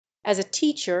As a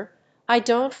teacher, I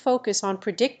don't focus on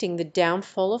predicting the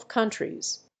downfall of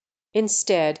countries.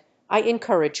 Instead, I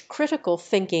encourage critical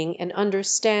thinking and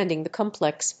understanding the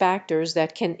complex factors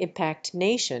that can impact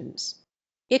nations.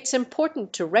 It's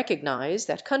important to recognize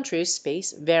that countries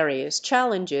face various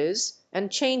challenges and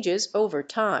changes over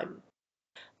time.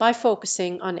 By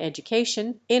focusing on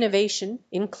education, innovation,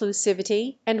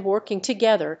 inclusivity, and working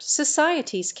together,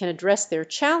 societies can address their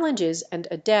challenges and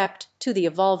adapt to the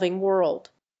evolving world.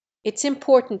 It's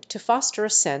important to foster a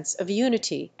sense of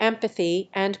unity,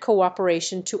 empathy, and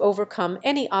cooperation to overcome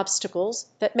any obstacles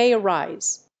that may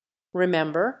arise.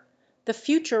 Remember, the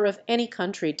future of any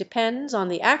country depends on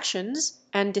the actions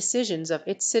and decisions of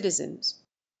its citizens.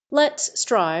 Let's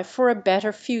strive for a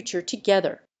better future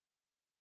together.